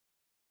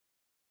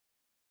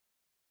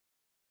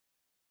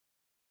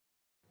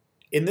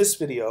In this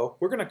video,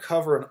 we're going to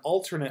cover an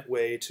alternate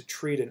way to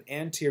treat an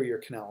anterior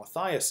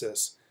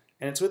canalithiasis,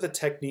 and it's with a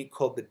technique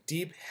called the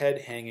deep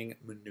head hanging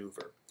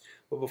maneuver.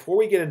 But before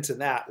we get into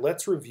that,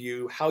 let's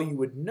review how you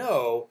would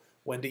know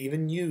when to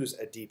even use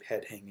a deep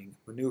head hanging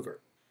maneuver.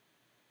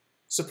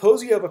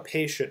 Suppose you have a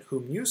patient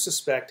whom you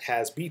suspect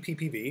has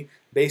BPPV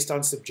based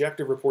on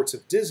subjective reports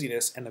of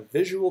dizziness and a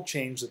visual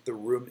change that the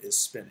room is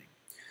spinning.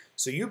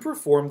 So you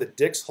perform the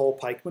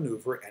Dix-Hallpike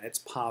maneuver and it's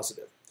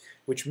positive,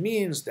 which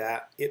means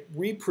that it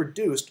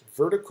reproduced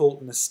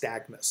vertical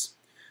nystagmus.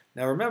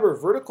 Now remember,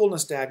 vertical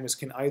nystagmus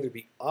can either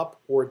be up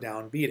or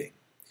down beating.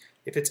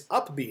 If it's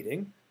up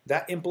beating,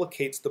 that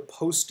implicates the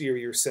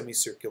posterior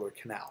semicircular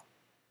canal.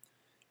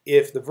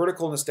 If the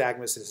vertical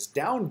nystagmus is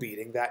down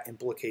beating, that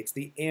implicates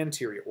the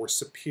anterior or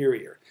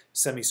superior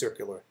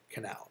semicircular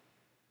canal.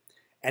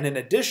 And in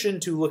addition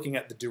to looking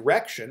at the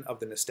direction of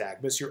the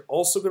nystagmus, you're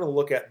also going to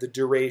look at the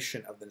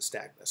duration of the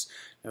nystagmus.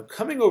 Now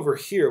coming over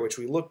here, which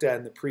we looked at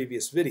in the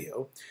previous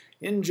video,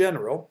 in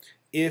general,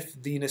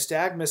 if the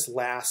nystagmus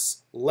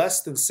lasts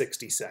less than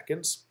 60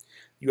 seconds,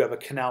 you have a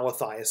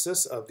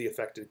canalithiasis of the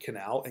affected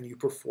canal and you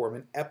perform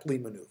an Epley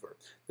maneuver.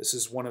 This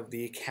is one of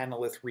the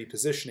canalith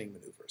repositioning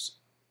maneuvers.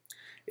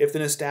 If the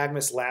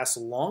nystagmus lasts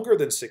longer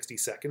than 60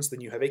 seconds, then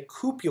you have a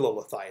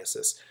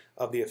cupulolithiasis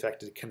of the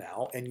affected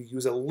canal and you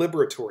use a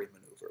liberatory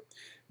maneuver.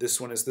 This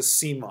one is the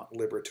Semont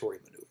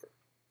liberatory maneuver.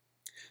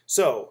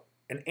 So,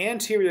 an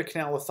anterior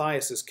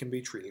canalithiasis can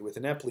be treated with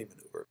an Epley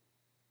maneuver.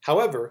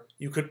 However,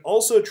 you could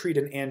also treat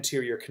an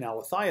anterior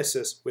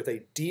canalithiasis with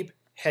a deep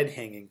head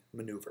hanging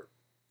maneuver.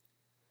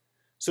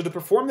 So to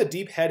perform the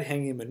deep head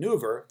hanging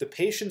maneuver, the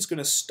patient's going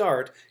to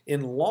start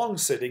in long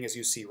sitting, as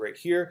you see right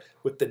here,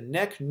 with the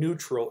neck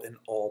neutral in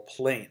all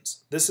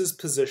planes. This is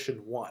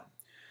position 1.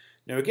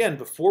 Now again,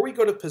 before we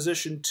go to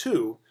position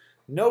 2,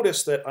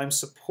 notice that I'm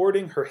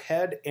supporting her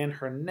head and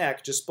her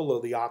neck just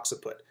below the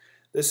occiput.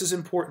 This is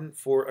important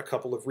for a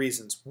couple of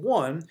reasons.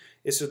 One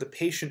is so the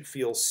patient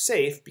feels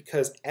safe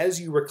because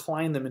as you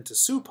recline them into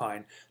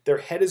supine, their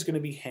head is going to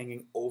be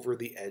hanging over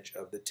the edge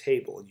of the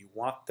table and you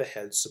want the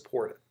head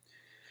supported.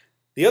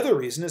 The other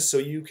reason is so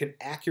you can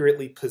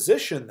accurately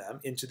position them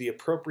into the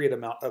appropriate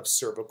amount of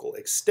cervical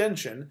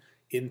extension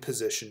in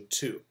position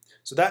 2.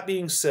 So that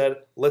being said,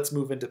 let's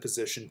move into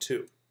position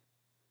 2.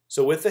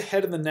 So with the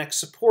head and the neck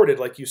supported,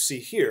 like you see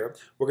here,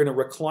 we're going to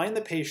recline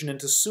the patient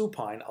into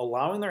supine,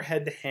 allowing their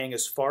head to hang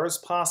as far as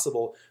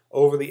possible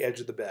over the edge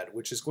of the bed,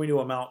 which is going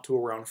to amount to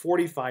around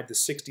 45 to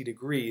 60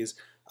 degrees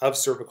of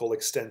cervical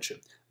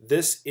extension.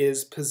 This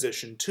is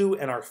position 2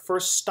 and our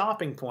first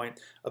stopping point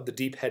of the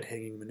deep head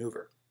hanging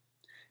maneuver.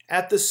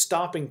 At this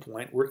stopping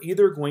point, we're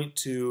either going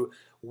to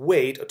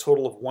wait a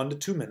total of 1 to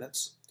 2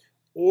 minutes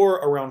or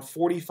around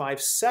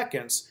 45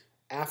 seconds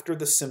after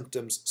the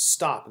symptoms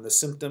stop. And the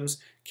symptoms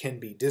can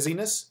be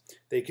dizziness,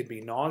 they could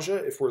be nausea.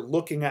 If we're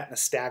looking at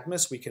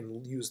nystagmus, we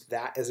can use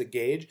that as a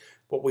gauge,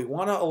 but we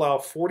want to allow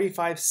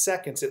 45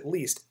 seconds at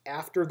least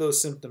after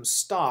those symptoms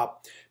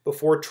stop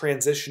before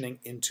transitioning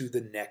into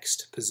the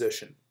next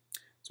position.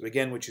 So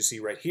again, what you see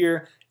right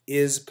here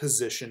is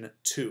position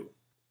 2.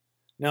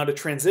 Now to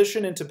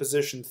transition into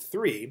position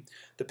 3,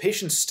 the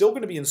patient's still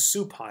going to be in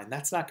supine,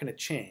 that's not going to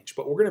change,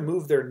 but we're going to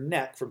move their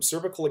neck from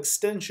cervical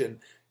extension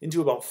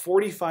into about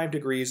 45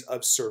 degrees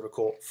of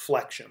cervical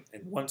flexion.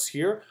 And once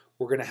here,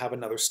 we're going to have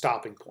another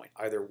stopping point,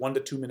 either 1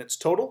 to 2 minutes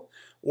total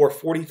or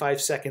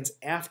 45 seconds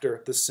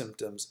after the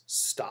symptoms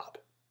stop.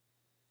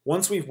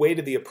 Once we've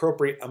waited the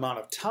appropriate amount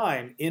of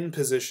time in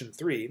position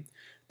 3,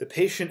 the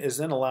patient is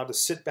then allowed to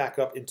sit back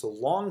up into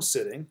long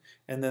sitting,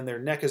 and then their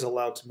neck is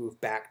allowed to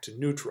move back to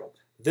neutral.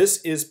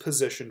 This is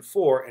position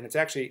 4, and it's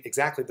actually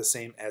exactly the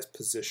same as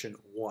position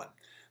 1.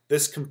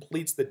 This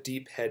completes the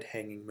deep head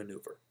hanging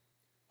maneuver.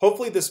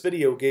 Hopefully this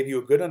video gave you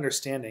a good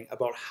understanding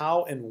about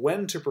how and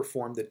when to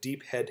perform the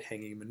deep head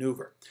hanging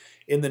maneuver.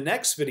 In the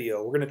next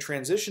video, we're going to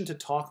transition to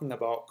talking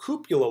about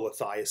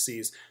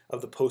cupulolithiases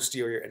of the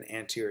posterior and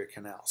anterior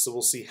canal. So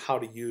we'll see how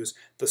to use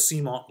the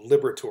Semont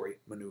liberatory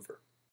maneuver.